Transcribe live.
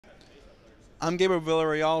I'm Gabriel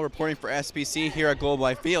Villarreal reporting for SBC here at Globe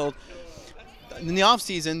Life Field. In the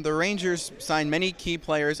offseason, the Rangers signed many key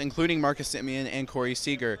players, including Marcus Semien and Corey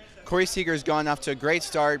Seager. Corey Seager has gone off to a great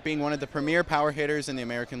start, being one of the premier power hitters in the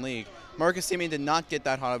American League. Marcus Semien did not get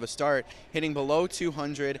that hot of a start, hitting below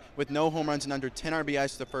 200 with no home runs and under 10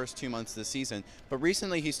 RBIs for the first 2 months of the season. But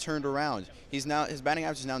recently he's turned around. His batting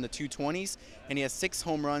average is now in the 220s, and he has 6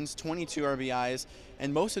 home runs, 22 RBIs,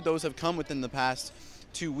 and most of those have come within the past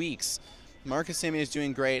 2 weeks. Marcus Semien is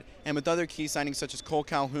doing great, and with other key signings such as Cole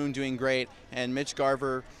Calhoun doing great, and Mitch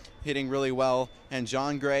Garver hitting really well, and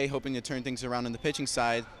John Gray hoping to turn things around on the pitching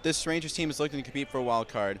side, this Rangers team is looking to compete for a wild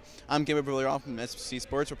card. I'm Gabriel Villarreal from SBC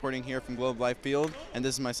Sports reporting here from Globe Life Field, and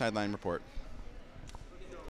this is my Sideline report.